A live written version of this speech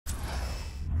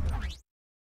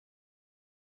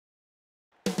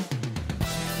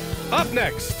Up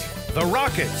next, the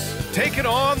Rockets taking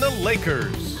on the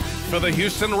Lakers. For the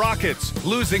Houston Rockets,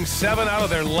 losing 7 out of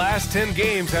their last 10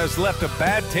 games has left a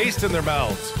bad taste in their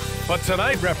mouths. But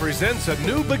tonight represents a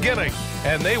new beginning,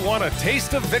 and they want a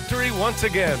taste of victory once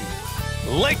again.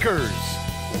 Lakers,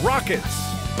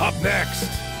 Rockets, up next.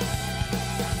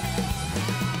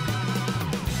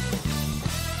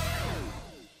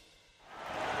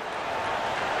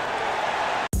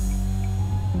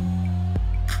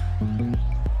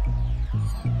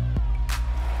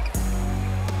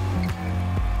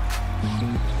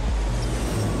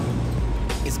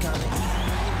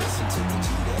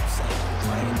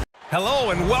 Hello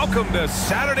and welcome to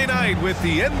Saturday night with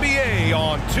the NBA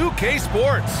on 2K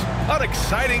Sports. An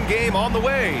exciting game on the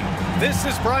way. This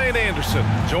is Brian Anderson,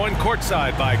 joined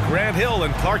courtside by Grant Hill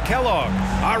and Clark Kellogg.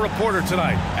 Our reporter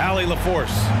tonight, Allie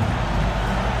LaForce.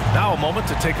 Now a moment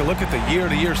to take a look at the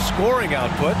year-to-year scoring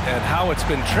output and how it's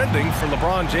been trending for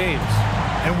LeBron James.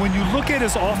 And when you look at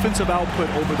his offensive output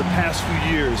over the past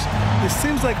few years, it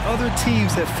seems like other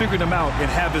teams have figured him out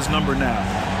and have his number now.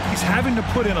 He's having to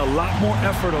put in a lot more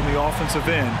effort on the offensive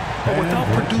end, but without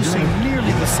producing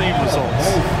nearly the same results.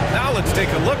 Now let's take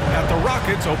a look at the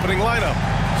Rockets' opening lineup.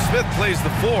 Smith plays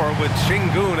the 4 with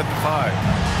Şengün at the 5.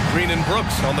 Green and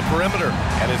Brooks on the perimeter,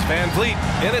 and it's Van Vliet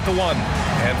in at the 1.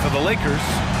 And for the Lakers,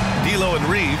 D'Lo and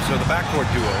Reeves are the backcourt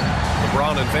duo.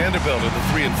 LeBron and Vanderbilt are the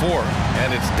 3 and 4.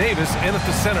 And it's Davis in at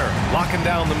the center, locking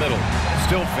down the middle.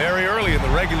 Still very early in the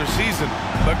regular season.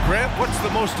 But Grant, what's the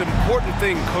most important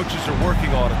thing coaches are working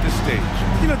on at this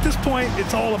stage? You know, at this point,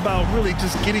 it's all about really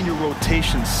just getting your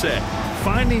rotation set.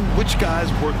 Finding which guys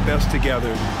work best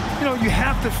together. You know, you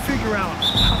have to figure out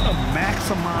how to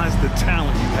maximize the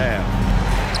talent you have.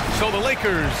 So the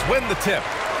Lakers win the tip.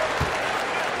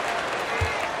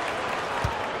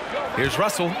 Here's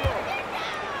Russell.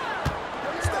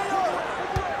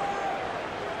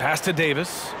 Pass to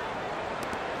Davis.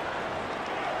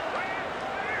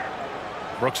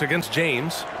 Brooks against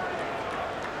James.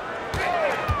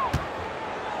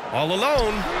 All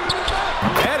alone.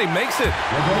 And he makes it.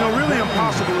 You know, really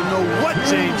impossible to know what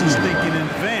James is thinking in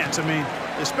advance. I mean,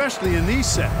 especially in these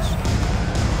sets.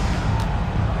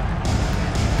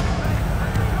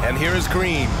 And here is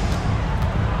Green.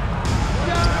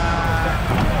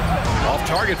 Off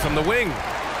target from the wing.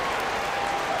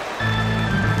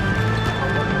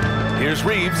 Here's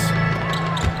Reeves.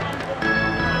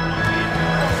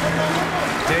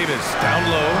 Davis down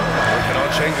low, working on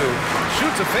Şengün.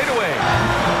 Shoots a fadeaway.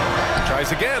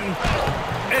 Tries again.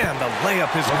 And the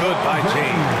layup is good by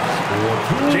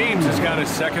James. James has got his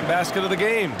second basket of the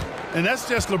game. And that's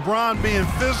just LeBron being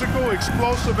physical,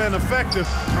 explosive, and effective,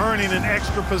 earning an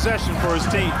extra possession for his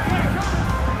team.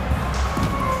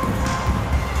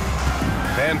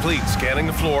 Van Vliet scanning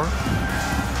the floor.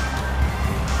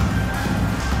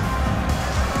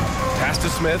 Pass to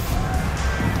Smith.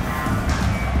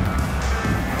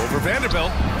 Over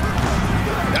Vanderbilt.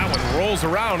 That one rolls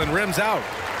around and rims out.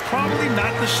 Probably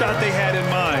not the shot they had in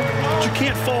mind, but you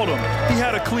can't fault him. He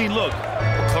had a clean look.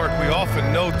 Well, Clark, we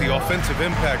often note the offensive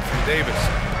impact from Davis,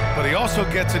 but he also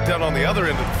gets it done on the other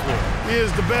end of the floor. He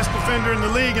is the best defender in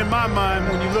the league in my mind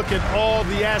when you look at all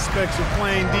the aspects of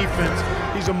playing defense.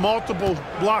 He's a multiple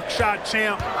block shot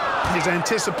champ. His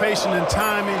anticipation and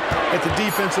timing at the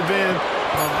defensive end,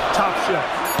 top shelf.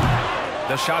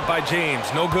 The shot by James,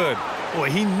 no good. Boy,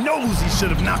 he knows he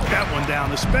should have knocked that one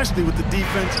down, especially with the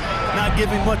defense not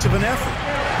giving much of an effort.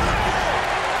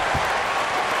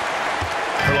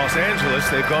 For Los Angeles,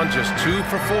 they've gone just 2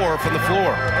 for 4 from the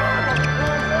floor.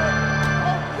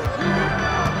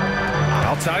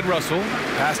 Outside Russell,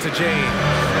 pass to James.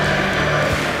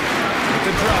 With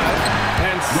the drive,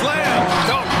 and slam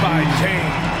dunk by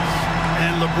James.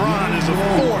 And LeBron is a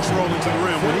force rolling to the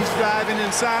rim. When he's driving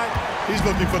inside, he's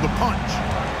looking for the punch.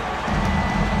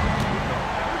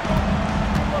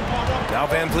 Now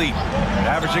Van Vliet,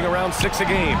 averaging around 6 a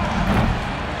game.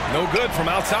 No good from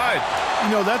outside.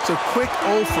 You know, that's a quick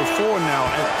 0 for 4 now.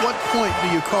 At what point do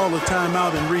you call a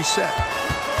timeout and reset?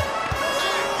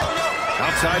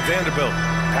 Outside Vanderbilt.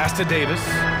 Pass to Davis.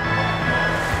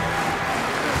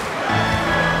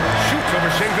 Shoots over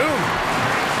Şengün.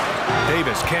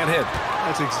 Davis can't hit.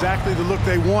 That's exactly the look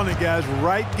they wanted, guys.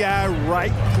 Right guy,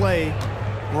 right play,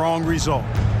 wrong result.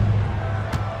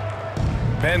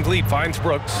 Van Vliet finds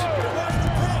Brooks.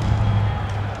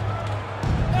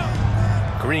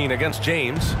 Green against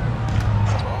James.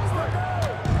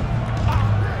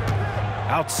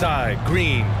 Outside,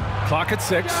 Green. Clock at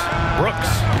 6. Brooks.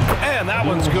 And that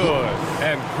one's good.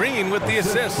 And Green with the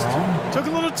assist. Took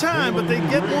a little time, but they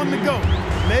get one to go.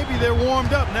 Maybe they're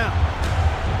warmed up now.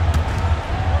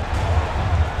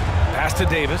 Pass to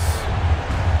Davis.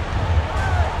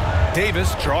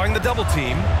 Davis drawing the double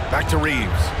team. Back to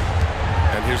Reeves.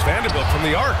 And here's Vanderbilt from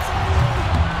the arc.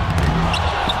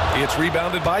 It's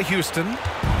rebounded by Houston.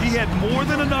 He had more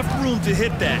than enough room to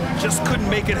hit that. Just couldn't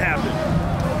make it happen.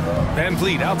 Van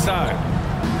Vliet outside.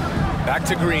 Back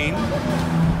to Green.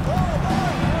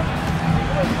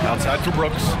 Outside for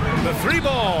Brooks. The three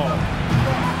ball.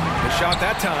 The shot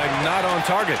that time not on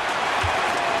target.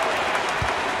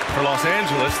 For Los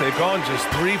Angeles, they've gone just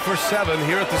 3 for 7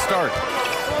 here at the start.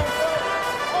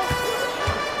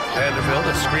 Vanderbilt,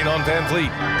 a screen on Van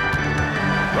Vliet.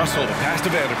 Russell, the pass to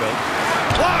Vanderbilt.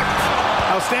 Blocked!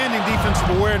 Outstanding defensive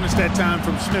awareness that time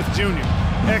from Smith Jr.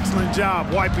 Excellent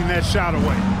job wiping that shot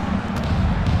away.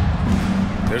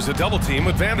 There's a double team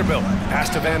with Vanderbilt. Pass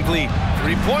to Van Vliet.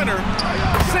 Three-pointer.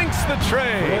 Sinks the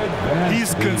tray.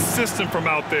 He's consistent from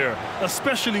out there,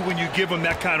 especially when you give him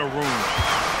that kind of room.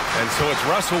 And so it's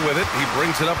Russell with it. He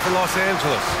brings it up for Los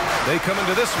Angeles. They come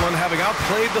into this one having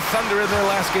outplayed the Thunder in their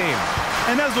last game.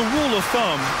 And as a rule of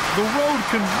thumb, the road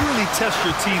can really test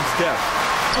your team's depth.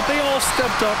 But they all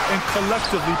stepped up and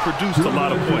collectively produced a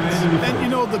lot of points. And, you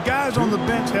know, the guys on the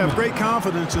bench have great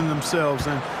confidence in themselves.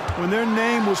 And when their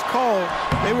name was called,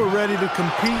 they were ready to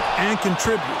compete and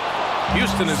contribute.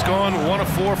 Houston has gone 1 of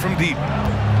 4 from deep.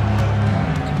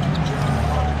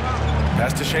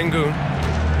 Pass to Şengün.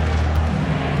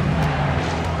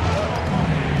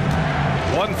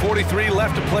 1:43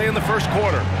 left to play in the first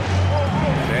quarter.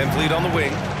 Van Vliet on the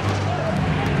wing.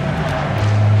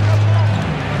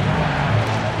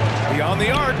 Beyond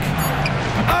the arc.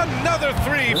 Another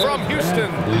three from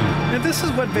Houston. And this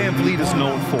is what Van Vliet is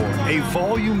known for, a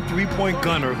volume three-point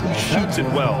gunner who shoots it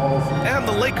well. And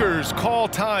the Lakers call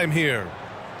time here.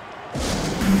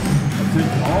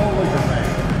 All Laker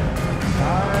fans,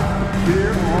 time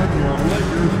here on your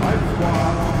Lakers hype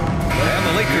squad. And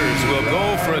the Lakers will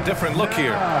go for a different look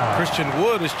here. Christian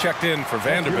Wood is checked in for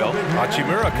Vanderbilt.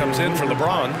 Hachimura comes in for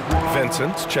LeBron.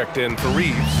 Vincent's checked in for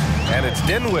Reeves. And it's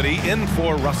Dinwiddie in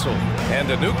for Russell. And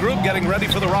a new group getting ready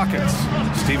for the Rockets.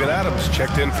 Steven Adams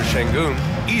checked in for Şengün.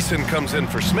 Eason comes in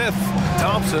for Smith.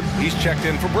 Thompson, he's checked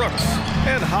in for Brooks.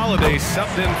 And Holiday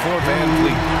subbed in for Van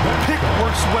Vliet. The pick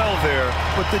works well there,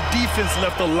 but the defense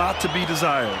left a lot to be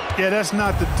desired. Yeah, that's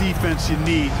not the defense you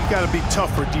need. You got to be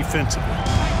tougher defensively.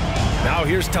 Now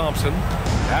here's Thompson,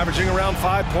 averaging around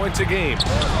 5 points a game.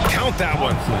 Count that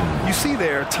one. You see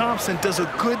there, Thompson does a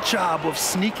good job of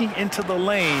sneaking into the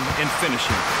lane and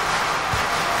finishing.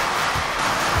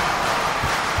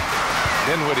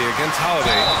 Dinwiddie against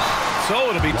Holiday. So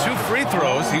it'll be 2 free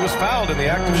throws. He was fouled in the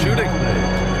act of shooting.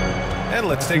 And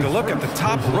let's take a look at the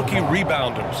top rookie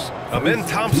rebounders. Amin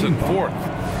Thompson, 4th.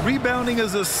 Rebounding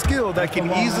is a skill that can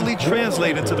easily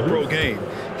translate into the pro game.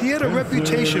 He had a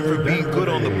reputation for being good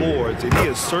on the boards, and he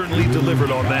has certainly delivered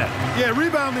on that. Yeah,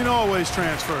 rebounding always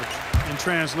transfers and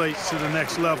translates to the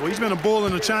next level. He's been a bull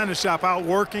in the china shop, out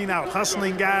working, out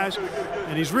hustling guys,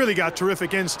 and he's really got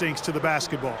terrific instincts to the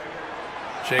basketball.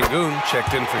 Şengün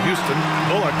checked in for Houston.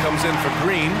 Bullock comes in for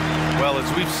Green. Well,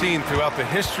 as we've seen throughout the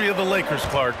history of the Lakers,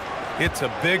 Clark, it's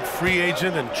a big free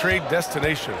agent and trade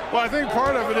destination. Well, I think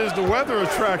part of it is the weather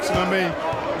attraction. I mean,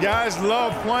 guys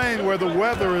love playing where the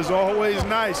weather is always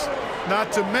nice,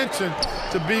 not to mention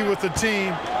to be with a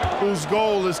team whose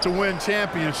goal is to win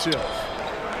championships.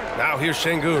 Now here's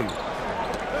Şengün.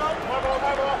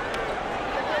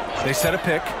 They set a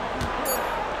pick.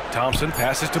 Thompson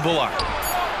passes to Bullock.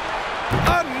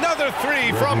 Another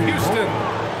three from Houston.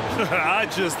 I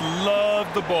just love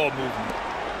the ball movement.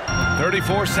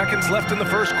 34 seconds left in the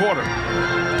first quarter.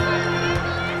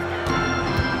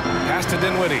 Pass to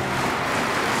Dinwiddie.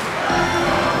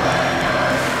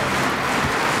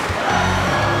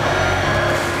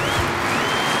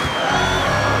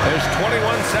 There's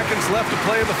 21 seconds left to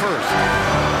play in the first.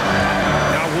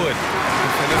 Now Wood.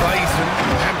 Defended by Eason.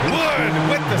 And Wood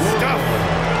with the stuff.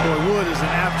 Boy, Wood is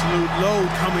an absolute load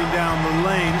coming down the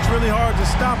lane. It's really hard to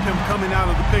stop him coming out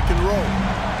of the pick and roll.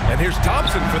 And here's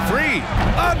Thompson for 3.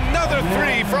 Another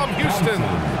 3 from Houston. 3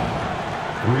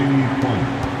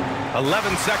 points.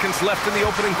 11 seconds left in the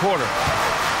opening quarter.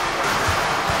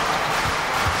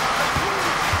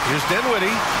 Here's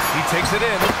Dinwiddie. He takes it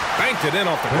in. Banked it in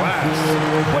off the glass.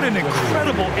 What an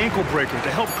incredible ankle breaker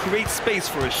to help create space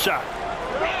for his shot.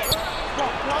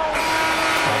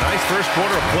 A nice first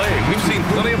quarter of play. We've seen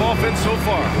plenty of offense so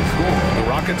far. The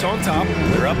Rockets on top.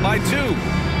 They're up by 2.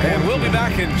 And we'll be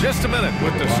back in just a minute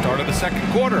with the start of the second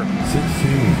quarter.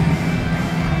 16.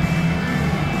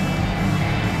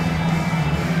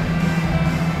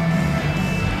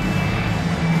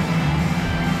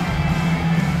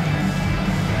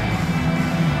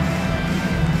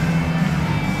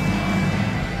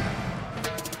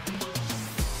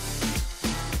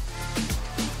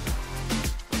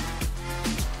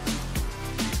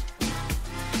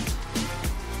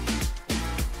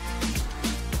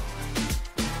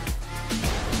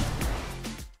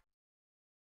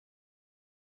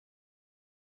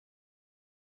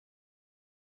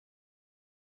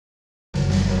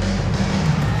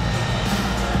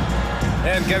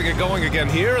 getting it going again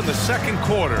here in the second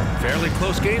quarter. Fairly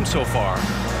close game so far.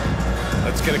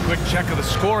 Let's get a quick check of the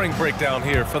scoring breakdown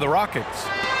here for the Rockets.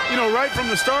 You know, right from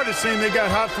the start, it seemed they got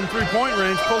hot from three-point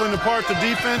range, pulling apart the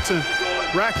defense and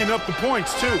racking up the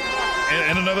points, too.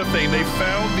 And another thing, they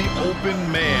found the open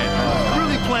man.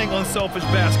 Really playing unselfish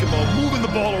basketball, moving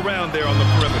the ball around there on the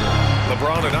perimeter.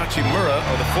 LeBron and Hachimura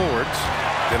are the forwards.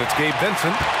 Then it's Gabe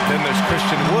Vincent. Then there's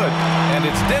Christian Wood. And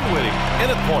it's Dinwiddie in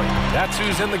at point. That's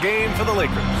who's in the game for the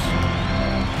Lakers.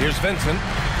 Here's Vincent.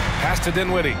 Pass to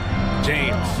Dinwiddie.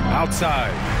 James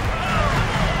outside.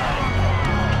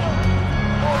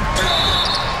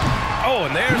 Oh,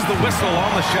 and there's the whistle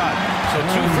on the shot. So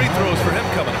 2 free throws for him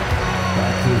coming up.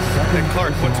 And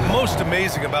Clark, what's most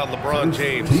amazing about LeBron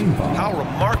James, how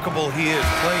remarkable he is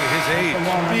playing at his age.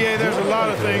 Yeah, there's a lot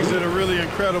of things that are really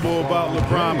incredible about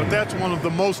LeBron, but that's one of the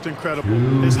most incredible,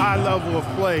 his high level of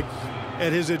play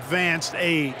at his advanced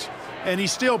age. And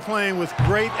he's still playing with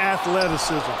great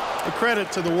athleticism. A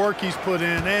credit to the work he's put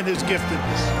in and his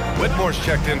giftedness. Whitmore's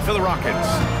checked in for the Rockets.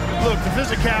 Look, the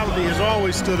physicality has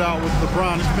always stood out with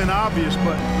LeBron. It's been obvious,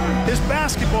 but his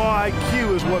basketball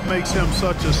IQ is what makes him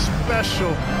such a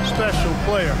special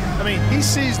player. I mean, he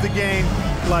sees the game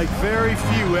like very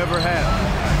few ever have.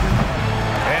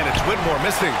 And it's Whitmore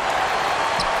missing.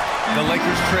 The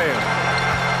Lakers trail.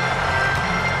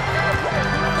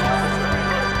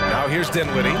 Now here's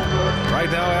Dinwiddie. Right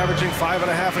now averaging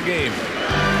 5.5 a game.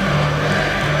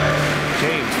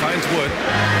 James finds Wood.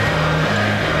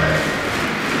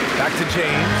 Back to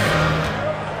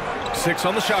James. 6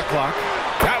 on the shot clock.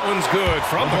 That one's good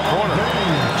from the corner.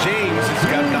 James has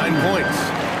got 9 points.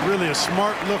 Really a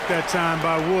smart look that time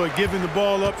by Wood, giving the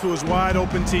ball up to his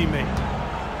wide-open teammate.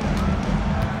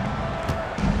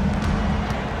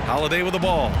 Holiday with the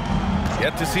ball.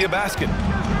 Yet to see a basket.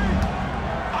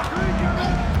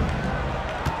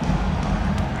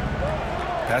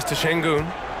 Pass to Şengün.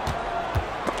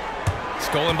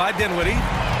 Stolen by Dinwiddie.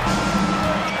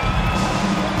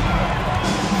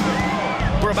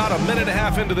 We're about a minute and a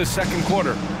half into this second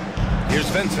quarter. Here's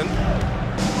Vincent.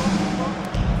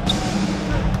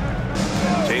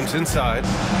 James inside.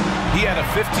 He had a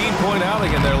 15-point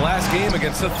outing in their last game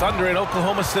against the Thunder in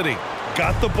Oklahoma City.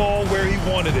 Got the ball where he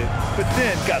wanted it, but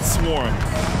then got swarmed.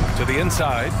 To the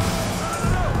inside.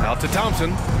 Out to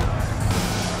Thompson.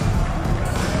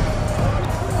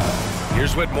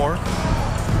 Here's Whitmore.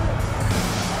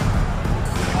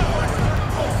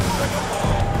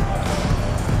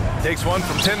 Takes one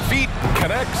from 10 feet.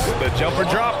 Connects. The jumper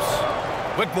drops.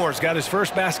 Whitmore's got his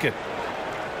first basket.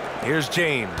 Here's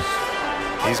James.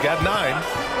 He's got 9.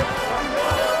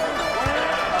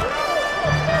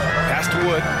 Pass to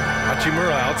Wood.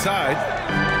 Hachimura outside.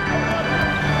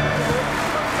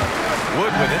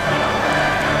 Wood with it.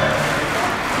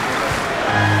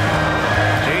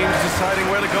 James deciding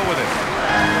where to go with it.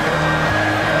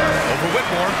 Over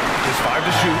Whitmore. Just 5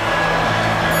 to shoot.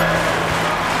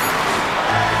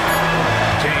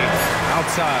 James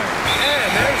outside.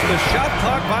 And there's the shot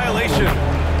clock violation.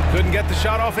 Couldn't get the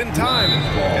shot off in time.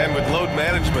 And with load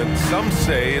management, some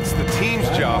say it's the team's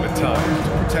job at times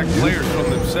to protect players from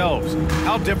themselves.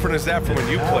 How different is that from when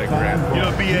you play, Grant? You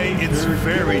know, B.A., it's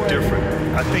very different.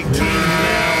 I think teams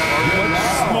now are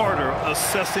much smarter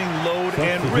assessing load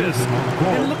and risk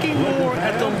and looking more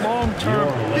at the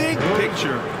long-term big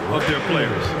picture of their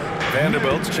players.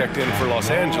 Vanderbilt's checked in for Los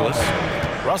Angeles.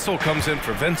 Russell comes in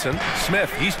for Vincent.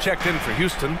 Smith, he's checked in for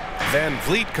Houston. Van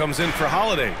Vliet comes in for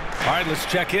Holiday. All right, let's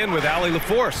check in with Allie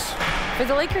LaForce. For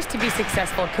the Lakers to be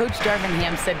successful, Coach Darvin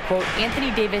Ham said, quote, Anthony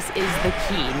Davis is the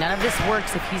key. None of this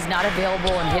works if he's not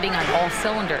available and hitting on all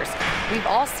cylinders. We've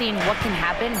all seen what can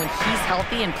happen when he's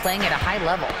healthy and playing at a high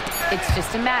level. It's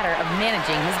just a matter of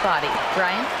managing his body.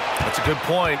 Brian? That's a good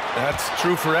point. That's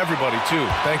true for everybody, too.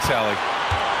 Thanks, Allie.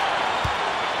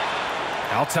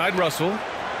 Outside Russell.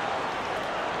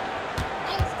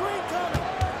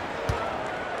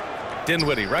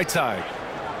 Dinwiddie, right side.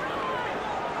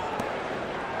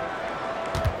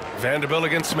 Vanderbilt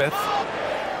against Smith.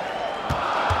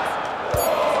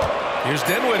 Here's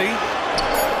Dinwiddie.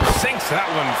 Sinks that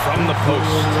one from the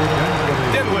post.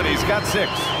 Dinwiddie's got 6.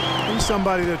 He's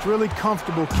somebody that's really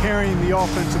comfortable carrying the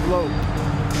offensive load.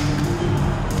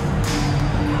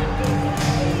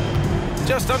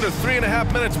 Just under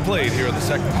 3.5 minutes played here in the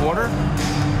second quarter.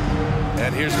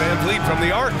 And here's Van Vliet from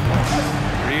the arc.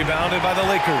 Rebounded by the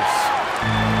Lakers.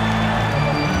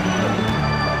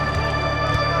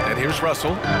 And here's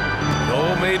Russell.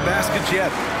 No made baskets yet.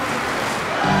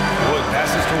 Wood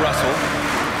passes to Russell.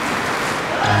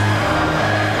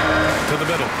 To the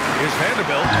middle. Here's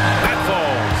Vanderbilt. That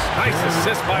falls. Nice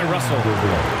assist by Russell.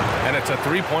 And it's a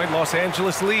three-point Los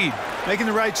Angeles lead. Making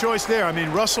the right choice there. I mean,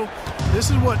 Russell, this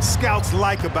is what scouts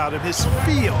like about him, his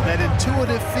feel, that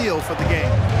intuitive feel for the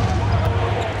game.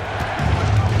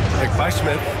 Picked by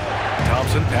Smith.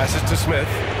 Thompson passes to Smith.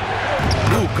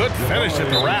 Ooh, good finish at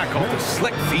the rack off the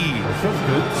slick feed.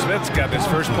 Smith's got his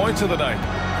first points of the night.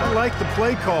 I like the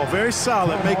play call. Very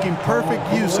solid, making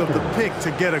perfect use of the pick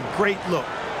to get a great look.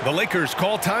 The Lakers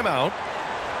call timeout.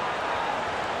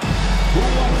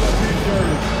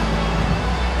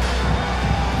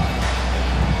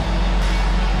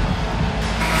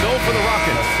 So for the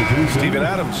Rockets, Steven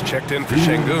Adams checked in for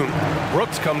Şengün.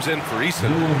 Brooks comes in for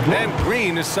Eason. And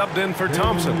Green is subbed in for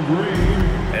Thompson.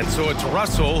 And so it's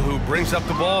Russell who brings up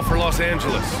the ball for Los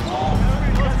Angeles.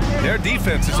 Their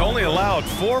defense has only allowed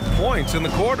 4 points in the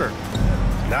quarter.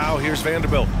 Now here's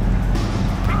Vanderbilt.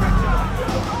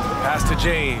 Pass to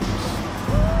James.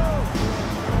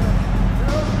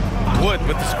 Wood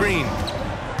with the screen.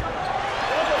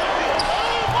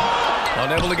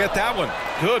 Unable to get that one.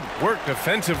 Good work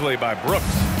defensively by Brooks.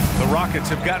 The Rockets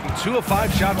have gotten 2 of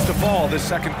 5 shots to fall this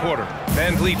second quarter.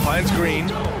 Van Vliet finds Green.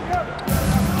 The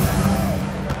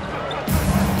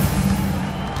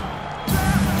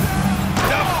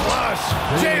flush.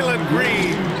 Jalen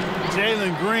Green.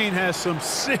 Jalen Green has some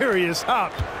serious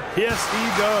hop. Yes, he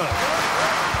does.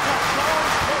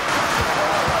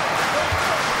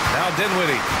 Now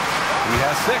Dinwiddie. He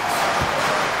has 6.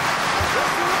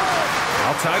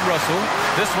 Outside Russell.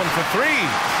 This one for 3.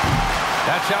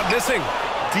 That shot missing.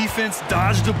 Defense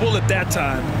dodged the bullet that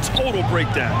time. Total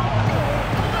breakdown.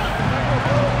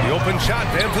 The open shot,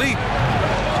 Van Vliet.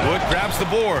 Wood grabs the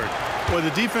board. Well,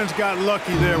 the defense got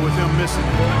lucky there with him missing,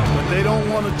 but they don't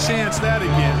want to chance that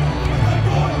again.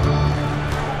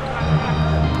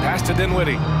 Pass to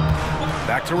Dinwiddie.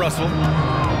 Back to Russell.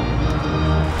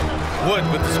 Wood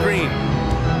with the screen.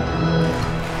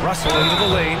 Russell into the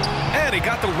lane, and he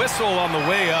got the whistle on the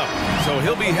way up, so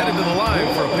he'll be headed to the line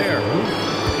for a pair.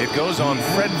 It goes on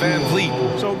Fred Van Vliet.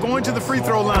 So going to the free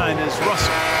throw line is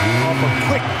Russell off a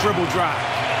quick dribble drive.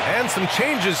 And some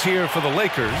changes here for the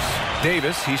Lakers.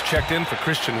 Davis, he's checked in for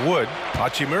Christian Wood.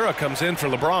 Hachimura comes in for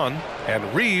LeBron, and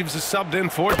Reeves is subbed in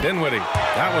for Dinwiddie.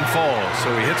 That one falls, so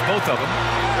he hits both of them.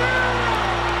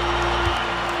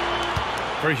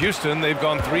 For Houston, they've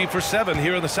gone 3 for 7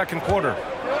 here in the second quarter.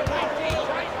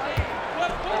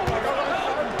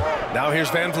 Now here's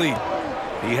Van Vliet.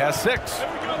 He has 6.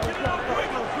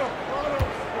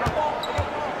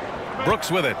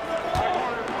 Brooks with it.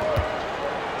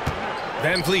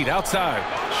 Van Vliet outside.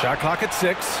 Shot clock at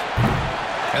 6.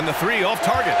 And the 3 off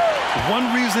target.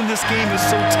 One reason this game is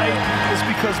so tight is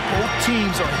because both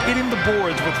teams are hitting the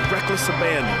boards with reckless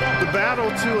abandon. The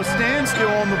battle to a standstill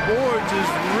on the boards has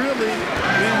really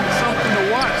been something to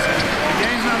watch. The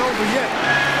game's not over yet.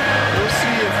 We'll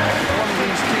see if one of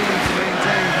these teams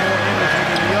maintains more energy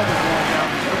than the other going down.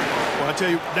 Well, I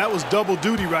tell you, that was double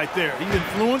duty right there. He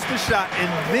influenced the shot and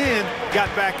then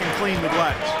got back and cleaned the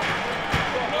glass.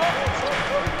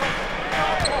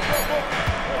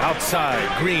 Outside,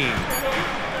 Green.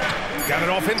 Got it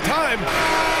off in time.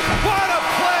 What a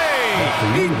play!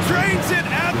 He drains it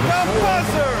at the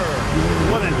buzzer!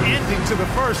 What an ending to the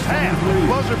first half.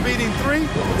 Buzzer-beating 3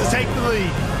 to take the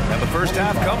lead. And the first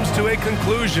half comes to a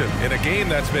conclusion in a game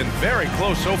that's been very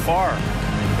close so far.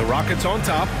 The Rockets on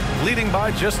top, leading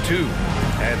by just 2.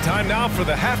 And time now for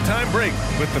the halftime break,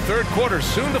 with the third quarter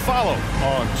soon to follow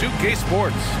on 2K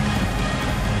Sports.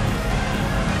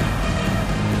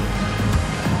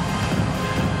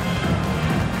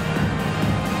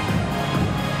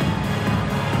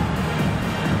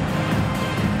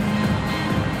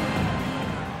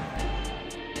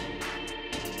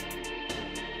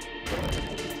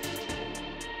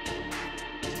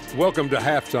 Welcome to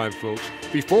halftime, folks.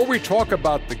 Before we talk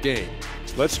about the game,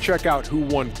 let's check out who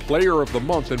won Player of the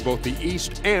Month in both the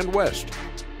East and West.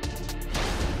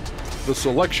 The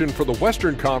selection for the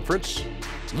Western Conference,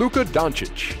 Luka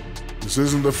Doncic. This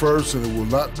isn't the first, and it will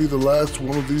not be the last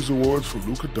one of these awards for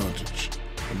Luka Doncic.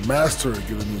 A master at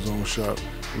getting his own shot,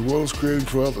 as well as creating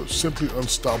for others. Simply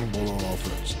unstoppable on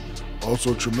offense.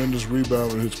 Also, tremendous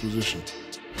rebound in his position.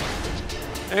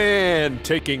 And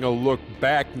taking a look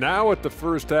back now at the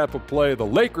first half of play, the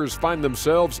Lakers find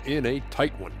themselves in a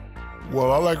tight one.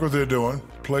 Well, I like what they're doing.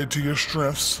 Play to your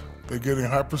strengths. They're getting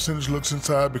high percentage looks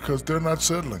inside because they're not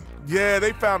settling. Yeah,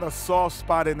 they found a soft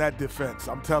spot in that defense,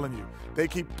 I'm telling you. They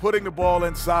keep putting the ball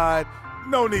inside.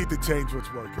 No need to change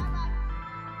what's working.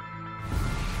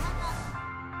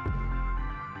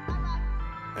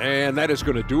 And that is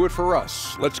going to do it for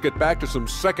us. Let's get back to some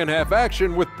second half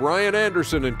action with Brian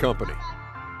Anderson and company.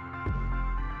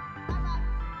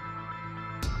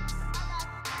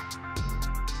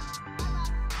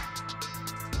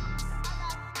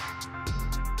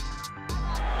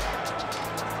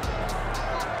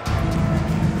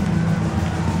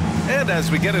 And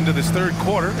as we get into this third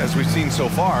quarter, as we've seen so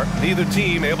far, neither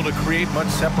team able to create much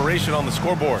separation on the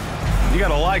scoreboard. You got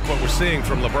to like what we're seeing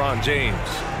from LeBron James.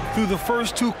 Through the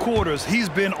first 2 quarters, he's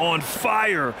been on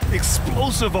fire.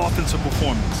 Explosive offensive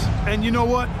performance. And you know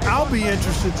what? I'll be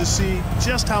interested to see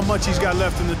just how much he's got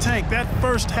left in the tank. That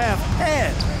first half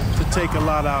had to take a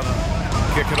lot out of him.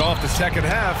 Kick it off the second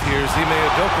half. Here's Ime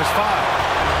Udoka's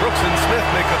 5. Brooks and Smith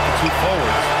make up the 2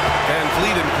 forwards. Van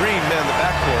Vliet and Green man the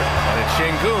backcourt. And it's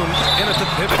Şengün in at the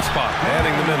pivot spot,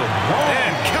 manning the middle.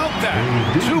 And count that!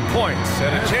 2 points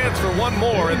and a chance for one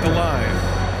more at the line.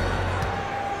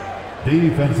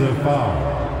 Defensive foul.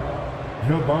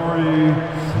 Jabari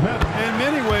Smith. In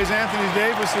many ways, Anthony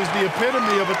Davis is the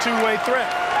epitome of a two-way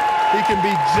threat. He can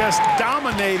be just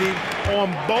dominating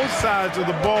on both sides of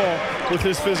the ball with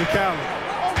his physicality.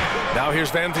 Now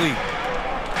here's Van Vliet.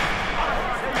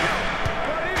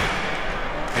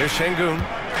 Here's Şengün.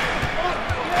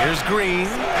 Here's Green.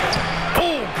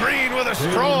 Oh, Green with a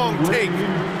strong take.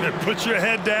 And put your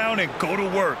head down and go to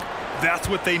work. That's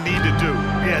what they need to do.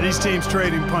 Yeah, these teams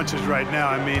trading punches right now.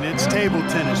 I mean, it's table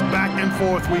tennis. Back and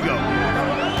forth we go.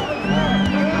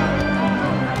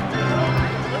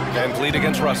 Van Vliet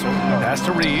against Russell. Pass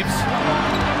to Reeves.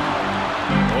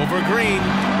 Over Green.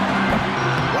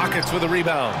 Rockets with a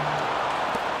rebound.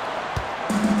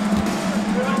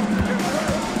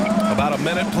 About a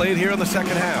minute played here in the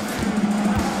second half.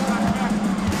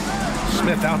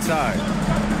 Smith outside.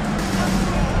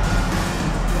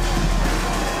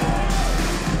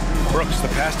 Brooks, the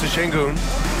pass to Şengün.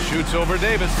 Shoots over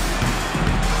Davis.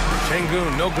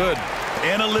 Şengün, no good.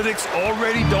 Analytics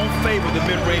already don't favor the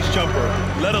mid-range jumper,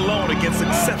 let alone against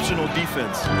exceptional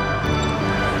defense.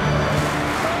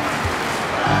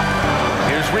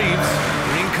 Here's Reeves.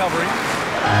 Green covering.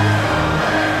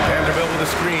 Vanderbilt with a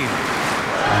screen.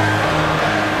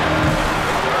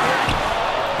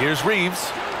 Here's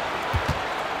Reeves.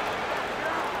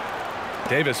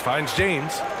 Davis finds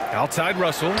James. Outside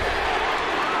Russell.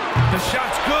 The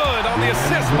shot's good on the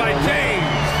assist by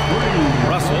James.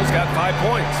 Russell's got 5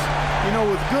 points. You know,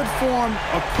 with good form,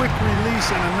 a quick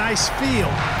release, and a nice feel,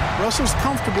 Russell's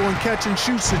comfortable in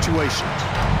catch-and-shoot situations.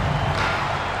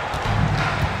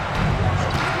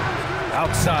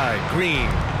 Outside, Green.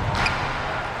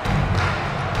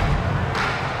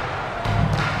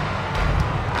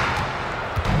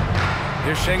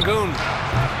 Here's Şengün.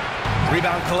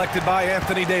 Rebound collected by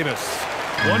Anthony Davis.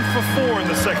 1 for 4 in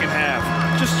the second half.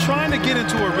 Just trying to get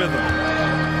into a rhythm.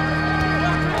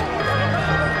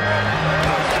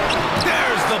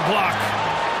 There's the block.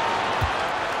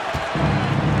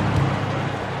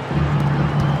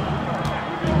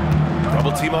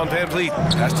 Double team on Van Vliet.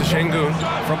 Pass to Şengün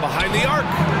from behind the arc.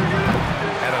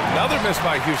 And another miss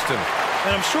by Houston.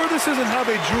 And I'm sure this isn't how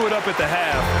they drew it up at the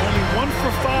half. Only 1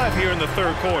 for 5 here in the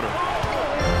third quarter.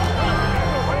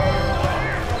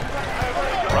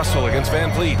 Russell against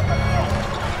Van Vliet.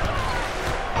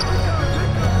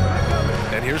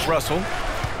 And here's Russell.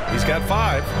 He's got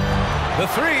 5. The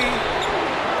 3.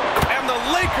 And the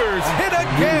Lakers hit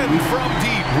again from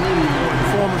deep.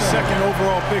 Former second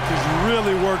overall pick has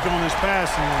really worked on his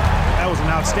passing. That was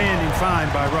an outstanding find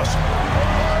by Russell.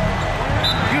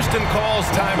 Houston calls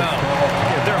timeout.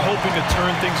 Yeah, they're hoping to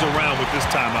turn things around with this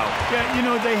timeout. Yeah, you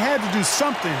know, they had to do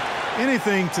something,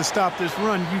 anything to stop this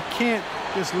run. You can't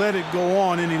just let it go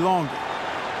on any longer.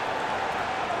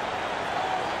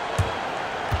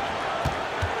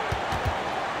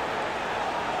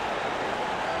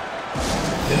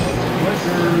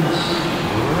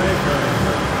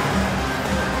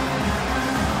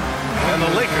 And the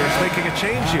Lakers making a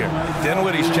change here.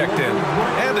 Dinwiddie's checked in.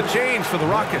 And a change for the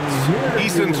Rockets.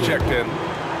 Eason's checked in.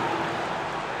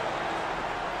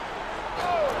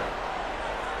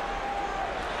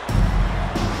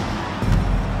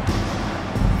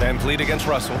 Van Vliet against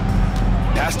Russell.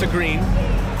 Pass to Green.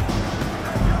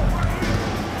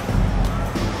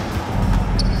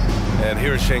 And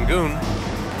here's Şengün.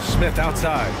 Smith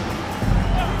outside.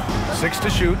 6 to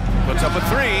shoot. Puts up a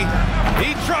 3.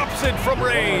 He drops it from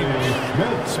range.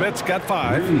 Smith's got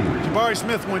 5. Jabari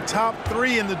Smith went top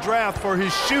 3 in the draft for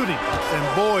his shooting.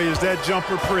 And boy, is that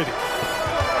jumper pretty.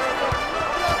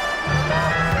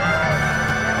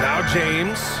 Now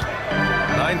James.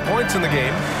 9 points in the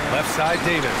game. Left side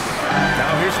Davis.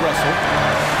 Now here's Russell.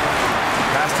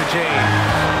 Pass to James.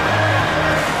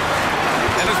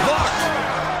 And it's blocked.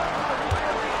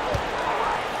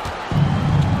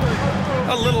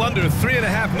 A little under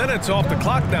 3.5 minutes off the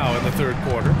clock now in the third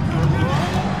quarter.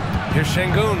 Here's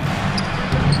Şengün.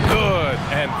 Good.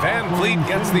 And Van Vliet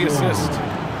gets the assist.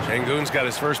 Şengün's got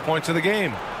his first points of the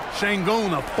game.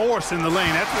 Şengün, a force in the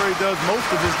lane. That's where he does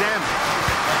most of his damage.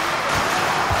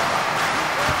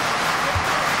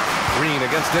 Green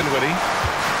against Dinwiddie.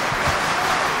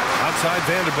 Outside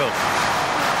Vanderbilt.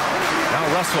 Now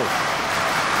Russell.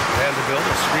 Vanderbilt,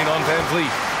 a screen on Van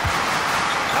Vliet.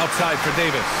 Outside for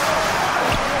Davis.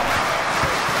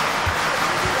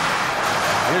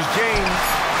 Here's James.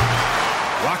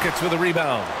 Rockets with a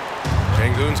rebound.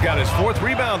 Şengün's got his 4th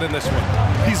rebound in this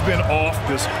one. He's been off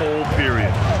this whole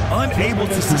period, unable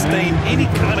to sustain any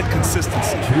kind of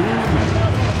consistency.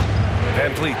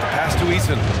 Van Vliet, the pass to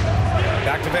Eason.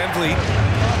 Back to Van Vliet.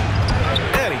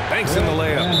 And he banks in the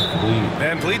layup.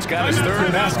 Van Vliet's got his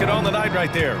 3rd basket on the night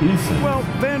right there. Well,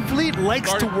 Van Vliet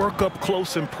likes to work up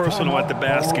close and personal at the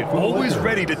basket, always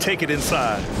ready to take it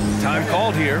inside. Time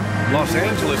called here. Los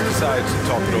Angeles decides to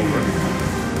talk it over.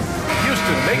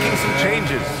 Houston making some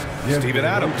changes. Steven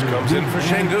Adams comes in for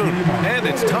Şengün, and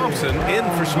it's Thompson in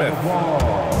for Smith.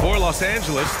 For Los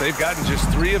Angeles, they've gotten just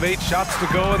 3 of 8 shots to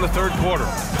go in the 3rd quarter.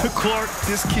 Clark,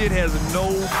 this kid has no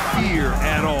fear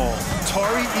at all.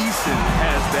 Tari Eason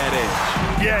has that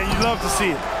edge. Yeah, you love to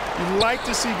see it. You like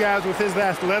to see guys with his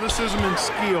athleticism and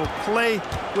skill play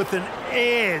with an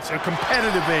edge, a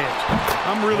competitive edge.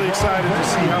 I'm really excited to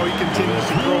see how he continues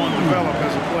to grow and develop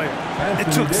as a player.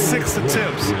 It took 6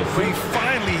 attempts, but he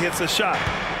finally hits a shot.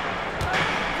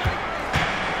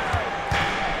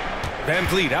 Van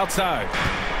Vliet outside.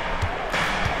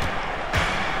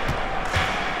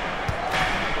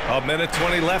 A minute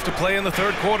 20 left to play in the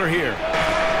 3rd quarter here.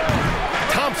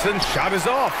 Thompson's shot is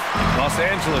off. Los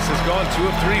Angeles has gone 2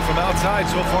 of 3 from outside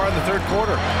so far in the 3rd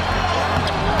quarter.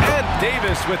 And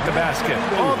Davis with the basket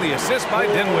on the assist by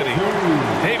Dinwiddie.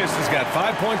 Davis has got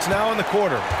 5 points now in the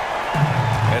quarter.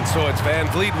 And so it's Van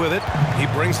Vliet with it. He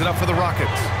brings it up for the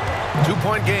Rockets.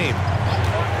 2-point game.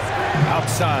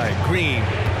 Outside, Green.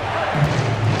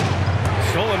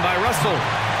 Stolen by Russell.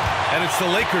 And it's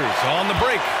the Lakers on the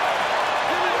break.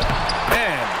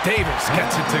 And Davis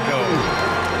gets it to go.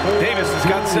 Davis has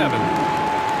got 7.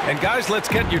 And guys, let's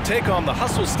get your take on the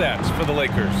hustle stats for the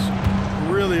Lakers.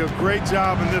 Really a great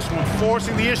job in this one,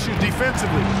 forcing the issue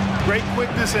defensively. Great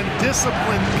quickness and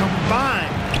discipline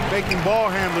combined, making ball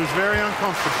handlers very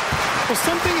uncomfortable. Well,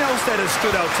 something else that has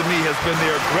stood out to me has been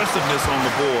their aggressiveness on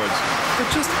the boards.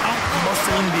 They're just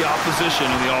out-muscling the opposition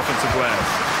in the offensive glass.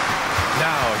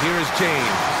 Now, here is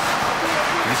James.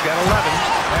 He's got 11.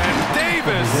 And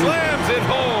Davis slams it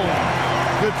home.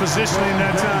 Good positioning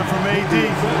that time from AD.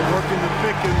 Working the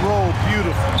pick and roll.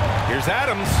 Beautiful. Here's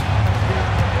Adams.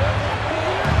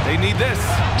 They need this.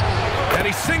 And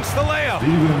he sinks the layup.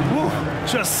 Woo,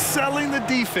 just selling the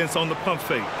defense on the pump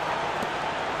fake.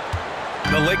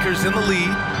 The Lakers in the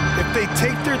lead. If they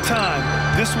take their time,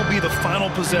 this will be the final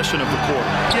possession of the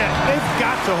quarter. Yeah, they've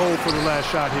got to hold for the last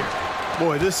shot here.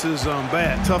 Boy, this is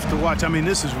bad. Tough to watch. I mean,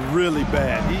 this is really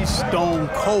bad. He's stone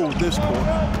cold this quarter.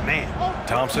 Man.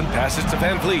 Thompson passes to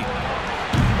Van Vliet.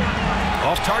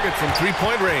 Off target from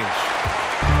 3-point range.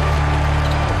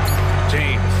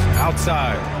 James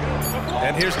outside.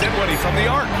 And here's Dinwiddie from the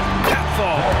arc. That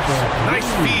falls. Nice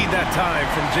feed that time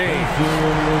from James.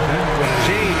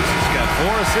 James has got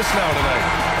 4 assists now tonight.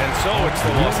 And so it's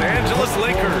the Los Angeles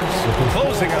Lakers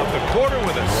closing out the quarter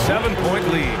with a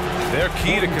 7-point lead. Their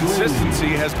key to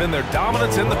consistency has been their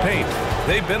dominance in the paint.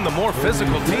 They've been the more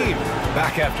physical team.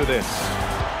 Back after this.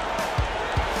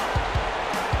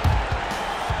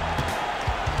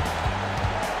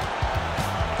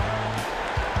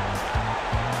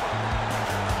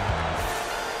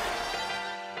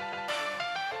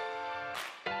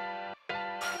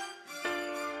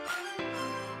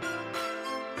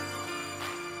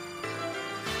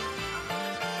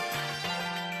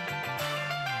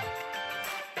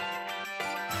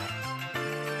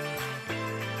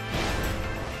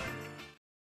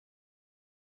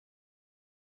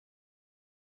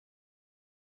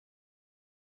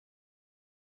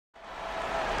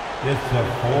 It's the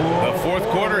 4th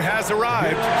quarter has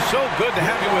arrived. So good to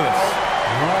have you with us.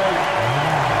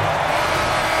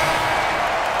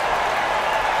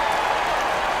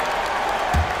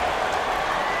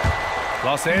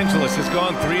 Los Angeles has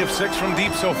gone 3 of 6 from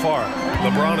deep so far.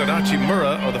 LeBron and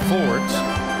Hachimura are the forwards.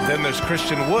 Then there's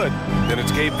Christian Wood. Then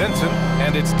it's Gabe Vincent.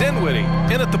 And it's Dinwiddie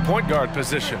in at the point guard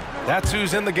position. That's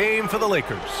who's in the game for the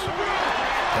Lakers.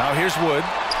 Now here's Wood.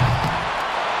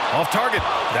 Off target.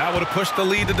 That would have pushed the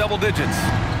lead to double digits.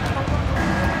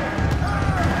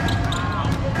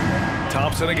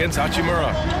 Thompson against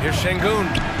Hachimura. Here's Şengün.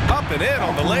 Up and in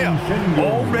on the layup.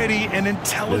 Already an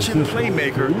intelligent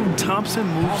playmaker, Thompson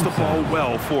moves the ball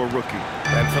well for a rookie.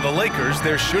 And for the Lakers,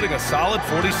 they're shooting a solid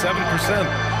 47%.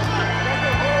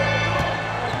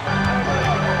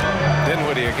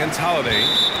 Dinwiddie against Holiday.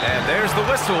 And there's the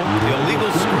whistle. The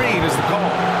illegal screen is the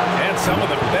call. And some of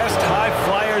the best high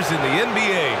flyers in the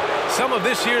NBA some of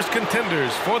this year's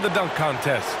contenders for the dunk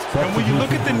contest. And when you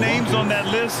look at the names on that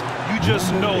list, you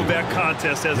just know that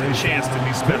contest has a chance to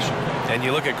be special. And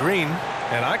you look at Green,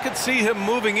 and I could see him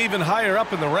moving even higher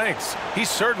up in the ranks. He's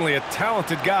certainly a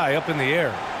talented guy up in the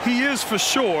air. He is for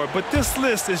sure, but this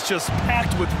list is just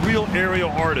packed with real aerial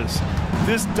artists.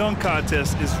 This dunk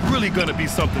contest is really going to be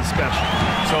something special.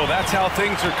 So that's how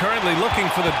things are currently looking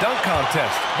for the dunk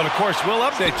contest. But of course, we'll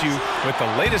update you with the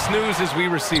latest news as we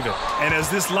receive it. And as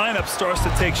this lineup starts to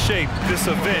take shape, this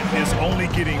event is only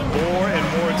getting more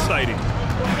and more exciting.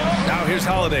 Now here's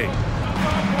Holiday.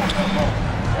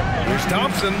 Here's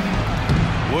Thompson.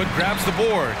 Wood grabs the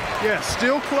board. Yeah,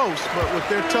 still close, but with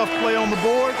their tough play on the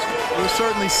boards, we're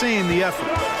certainly seeing the effort.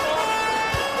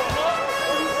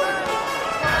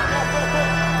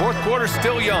 Fourth quarter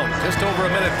still young, just over a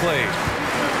minute played.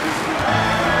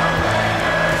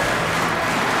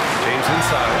 James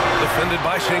inside, defended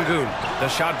by Şengün. The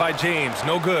shot by James,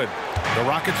 no good. The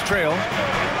Rockets trail.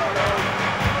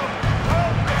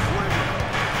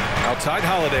 Outside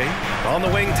Holiday, on the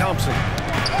wing Thompson.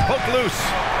 Poke loose,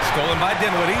 stolen by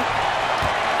Dinwiddie.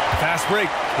 Fast break,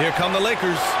 here come the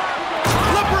Lakers.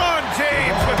 LeBron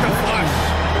James with the flush.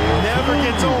 Never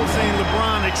gets old seeing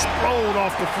LeBron explode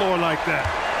off the floor like that.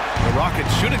 The Rockets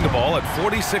shooting the ball at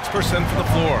 46% from the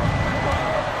floor.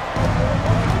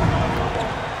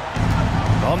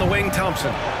 On the wing,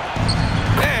 Thompson.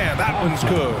 Man, that one's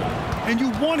good. And you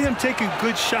want him taking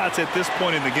good shots at this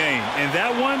point in the game, and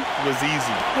that one was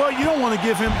easy. Well, you don't want to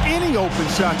give him any open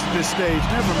shots at this stage,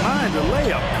 never mind a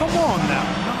layup. Come on now.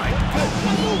 My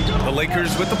goodness. The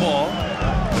Lakers with the ball.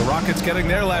 The Rockets getting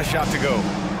their last shot to go.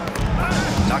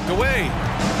 Knocked away.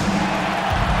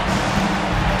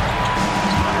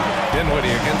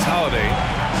 Dinwiddie against Holiday.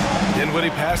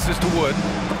 Dinwiddie passes to Wood.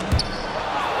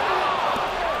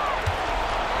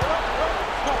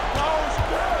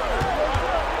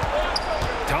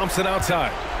 Thompson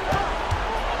outside.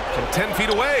 From 10 feet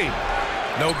away.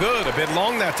 No good. A bit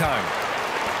long that time.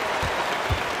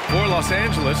 For Los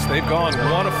Angeles, they've gone 1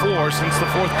 of 4 since the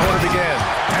fourth quarter began.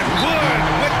 And Wood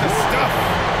with the stuff.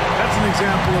 That's an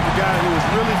example of a guy who has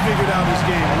really figured out his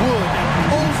game. Wood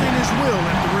imposing his will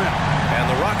at the rim. And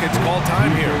the Rockets call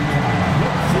time here.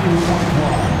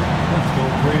 Let's go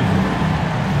crazy.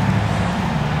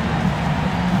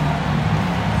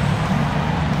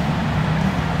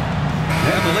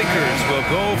 And the Lakers will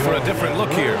go for a different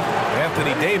look here.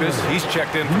 Anthony Davis, he's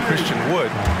checked in for Christian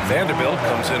Wood. Vanderbilt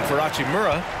comes in for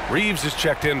Hachimura. Reeves is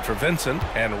checked in for Vincent.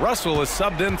 And Russell is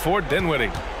subbed in for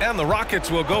Dinwiddie. And the Rockets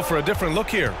will go for a different look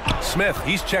here. Smith,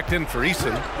 he's checked in for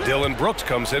Eason. Dylan Brooks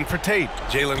comes in for Tate.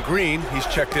 Jalen Green, he's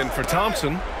checked in for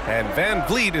Thompson. And Van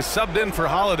Vliet is subbed in for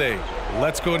Holiday.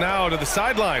 Let's go now to the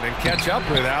sideline and catch up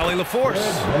with Allie LaForce.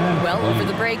 Well, over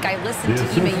the break, I listened to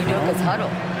Ime Udoka's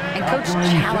huddle. And Coach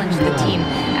challenged the team,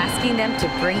 asking them to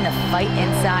bring the fight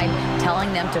inside,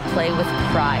 telling them to play with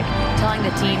pride, telling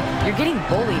the team, you're getting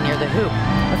bullied near the hoop.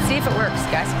 Let's see if it works,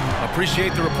 guys.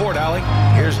 Appreciate the report, Allie.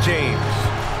 Here's James.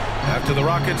 After the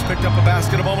Rockets picked up a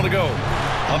basket a moment ago.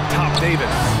 Up top, Davis.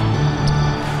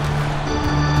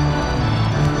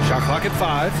 Shot clock at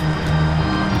 5.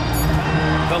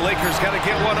 The Lakers got to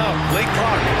get one up. Late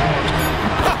clock.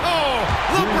 Oh,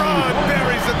 LeBron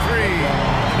buries a 3.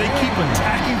 They keep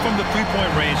attacking from the three-point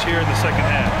range here in the second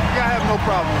half. Yeah, I have no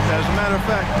problem with that. As a matter of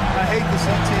fact, I hate to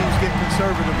see teams get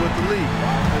conservative with the lead.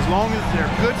 As long as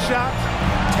they're good shots,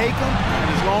 take them. And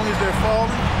as long as they're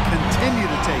falling, continue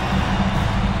to take them.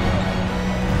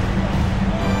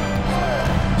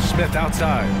 Smith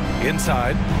outside.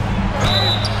 Inside.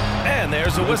 And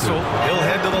there's a whistle. He'll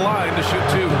head to the line to shoot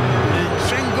 2.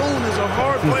 Şengün is a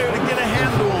hard player to get a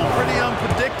handle on. Pretty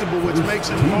unpredictable, which makes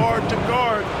him hard to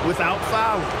guard without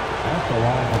fouling. At the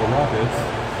line for the Rockets,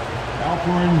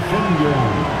 Alperen Şengün.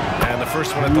 And the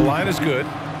first one at the line is good.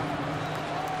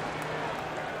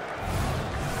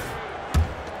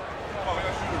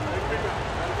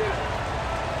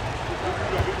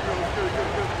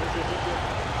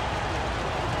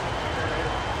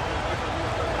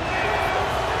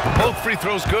 Both free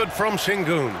throws good from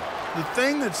Şengün. The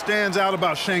thing that stands out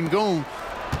about Şengün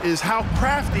is how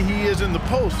crafty he is in the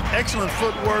post. Excellent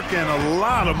footwork and a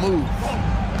lot of moves.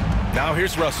 Now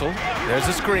here's Russell. There's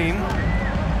a screen.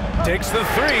 Takes the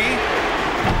 3.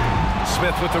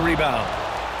 Smith with the rebound.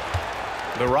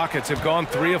 The Rockets have gone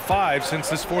 3 of 5 since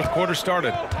this fourth quarter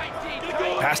started.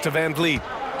 Pass to Van Vliet.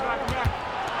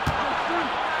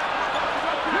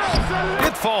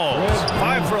 It falls.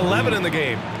 5 for 11 in the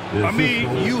game. I mean,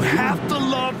 you have to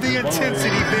love the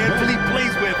intensity Van Vliet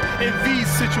plays with in these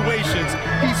situations.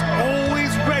 He's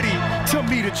always ready to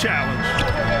meet a challenge.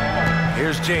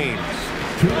 Here's James.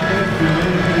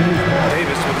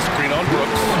 Davis with a screen on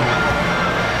Brooks.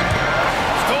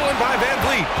 Stolen by Van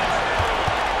Vliet.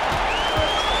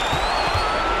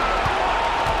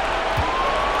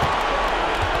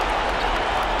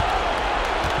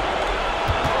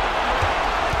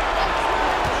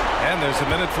 And there's a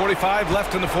minute 45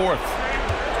 left in the fourth.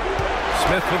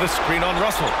 Smith with a screen on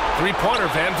Russell. Three-pointer,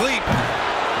 Van Vliet.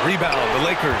 Rebound, the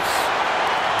Lakers.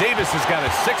 Davis has got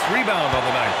his 6th rebound on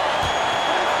the night.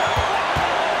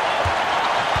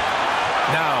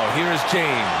 Now, here's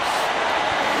James.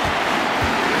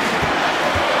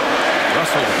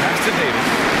 Russell, pass to Davis.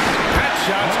 That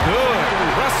shot's good.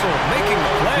 Russell making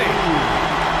the play.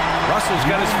 Russell's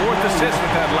got his 4th assist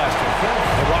with that last one.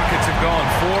 The Rockets have gone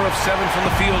 4 of 7 from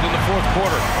the field in the fourth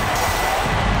quarter.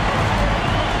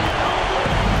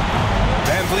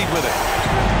 Van Vliet with it.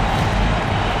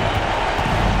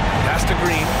 Pass to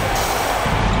Green.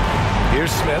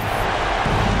 Here's Smith.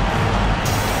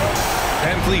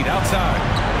 Van Vliet outside.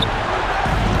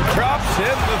 Drops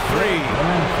in the 3.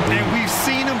 And we've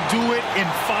seen him do it in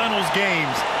finals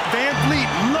games. Van Vliet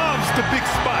loves the big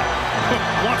spot, but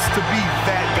wants to be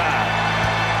that guy.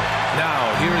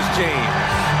 Now, here is James.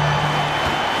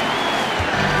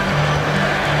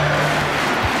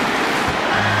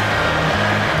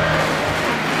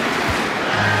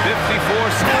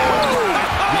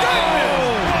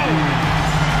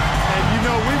 And you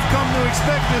know, we've come to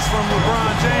expect this from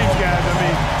LeBron James, guys. I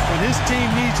mean, when his team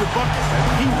needs a bucket,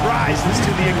 he rises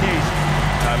to the occasion.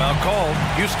 Timeout called.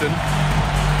 Houston.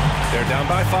 They're down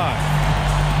by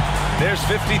 5. There's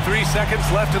 53 seconds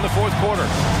left in the fourth quarter.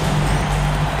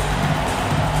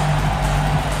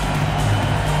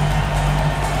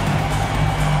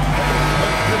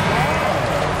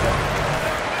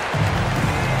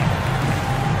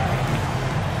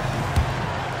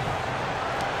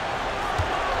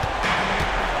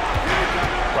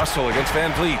 Russell against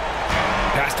Van Vliet.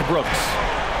 Pass to Brooks.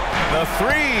 The 3.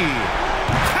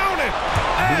 Count it!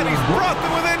 And he's brought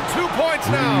them within 2 points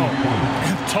now.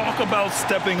 Talk about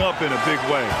stepping up in a big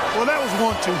way. Well, that was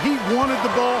 1-2. He wanted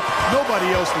the ball.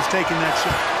 Nobody else was taking that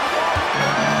shot.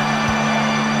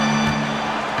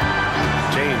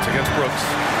 James against Brooks.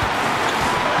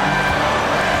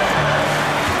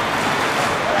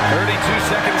 32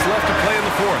 seconds left to play in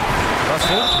the fourth.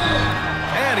 Russell.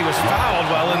 And he was fouled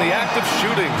while in the act of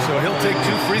shooting, so he'll take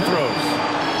 2 free throws.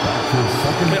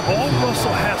 And all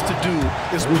Russell has to do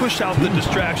is push out the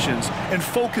distractions and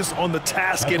focus on the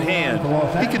task at hand.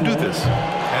 He can do this.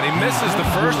 And he misses the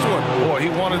first one. Boy, he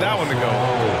wanted that one to go.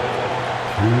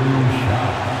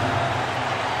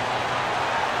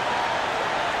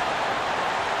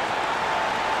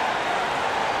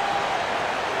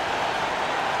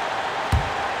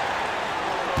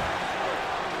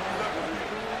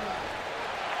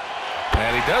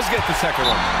 And he does get the second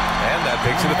one. And that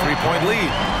makes it a 3-point lead.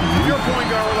 If you're a point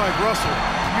guard like Russell,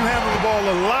 you handle the ball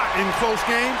a lot in close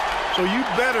games, so you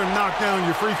better knock down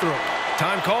your free throw.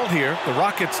 Time called here. The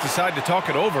Rockets decide to talk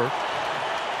it over.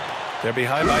 They're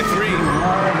behind by 3.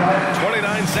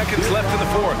 29 seconds left in the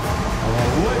fourth.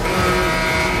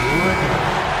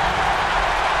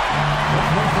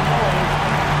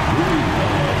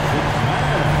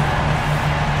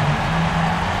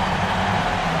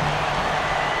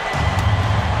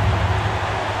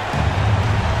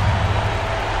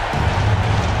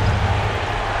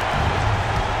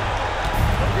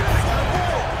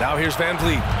 Now here's Van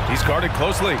Vliet. He's guarded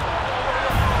closely.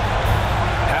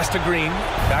 Pass to Green.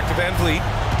 Back to Van Vliet.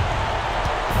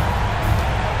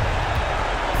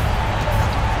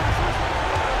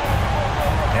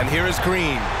 And here is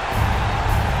Green.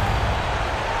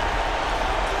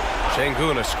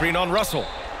 Şengün, a screen on Russell.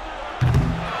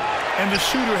 And the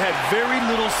shooter had very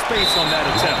little space on that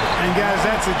attempt. And guys,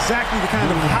 that's exactly the kind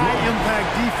of high-impact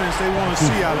defense they want to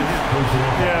see out of him.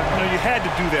 Yeah, no, you had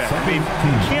to do that. I mean,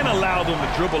 you can't allow them to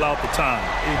dribble out the time.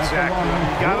 Exactly.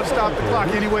 You got to stop the clock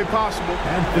any way possible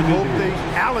and hope they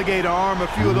alligator arm a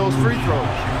few of those free throws.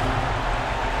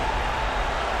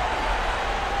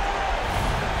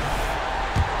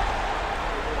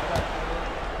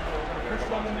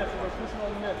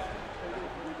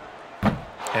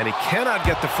 And he cannot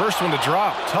get the first one to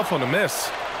drop. Tough one to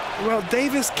miss. Well,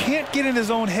 Davis can't get in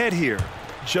his own head here.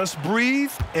 Just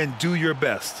breathe and do your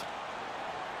best.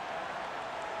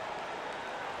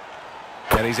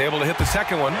 And he's able to hit the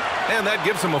second one, and that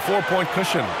gives him a 4-point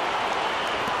cushion.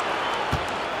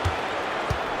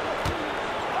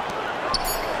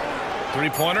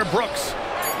 Three-pointer, Brooks.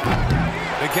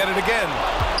 They get it again.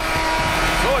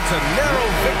 So it's a narrow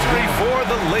victory for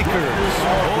the Lakers,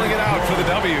 pulling it out for the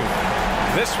W.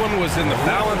 This one was in the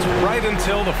balance right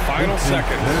until the final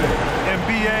seconds. And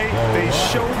BA, they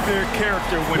showed their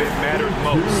character when it mattered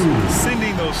most,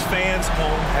 sending those fans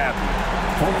home happy.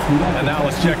 And now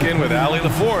let's check in with Allie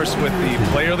LaForce with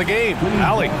the player of the game.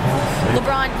 Allie.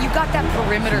 LeBron, you got that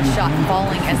perimeter shot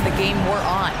falling as the game wore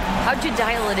on. How'd you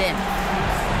dial it in?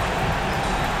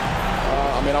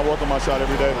 I mean, I work on my shot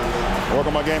every day. I work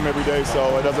on my game every day,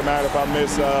 so it doesn't matter if I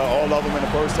miss all of them in the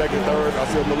first, second, third. I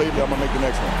still believe that I'm going to make the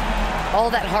next one.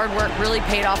 All that hard work really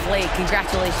paid off late.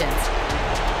 Congratulations.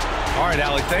 All right,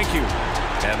 Allie, thank you.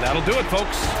 And that'll do it,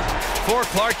 folks. For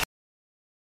Clark.